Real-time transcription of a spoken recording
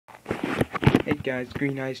Hey guys,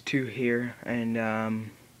 Green Eyes 2 here, and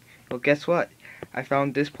well, guess what? I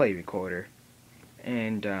found this play recorder,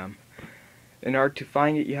 and in order to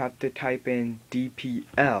find it, you have to type in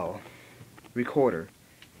DPL recorder,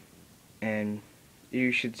 and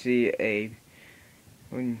you should see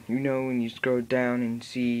when you scroll down and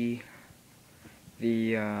see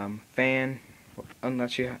the fan,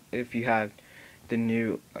 unless if you have the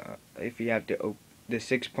new if you have the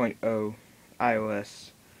 6.0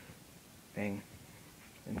 iOS thing.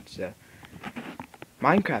 It's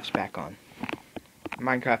Minecraft's back on.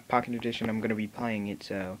 Minecraft Pocket Edition, I'm gonna be playing it,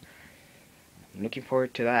 so I'm looking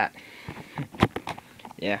forward to that.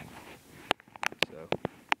 Yeah. So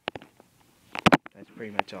that's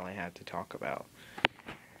pretty much all I have to talk about.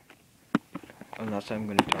 Unless I'm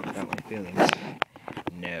gonna talk about my feelings.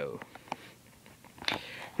 No.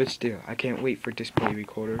 But still, I can't wait for display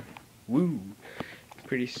recorder. Woo!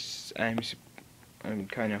 I'm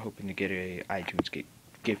kind of hoping to get a iTunes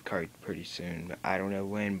gift card pretty soon. But I don't know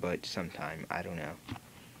when, but sometime. I don't know.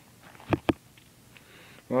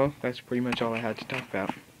 Well, that's pretty much all I had to talk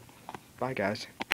about. Bye, guys.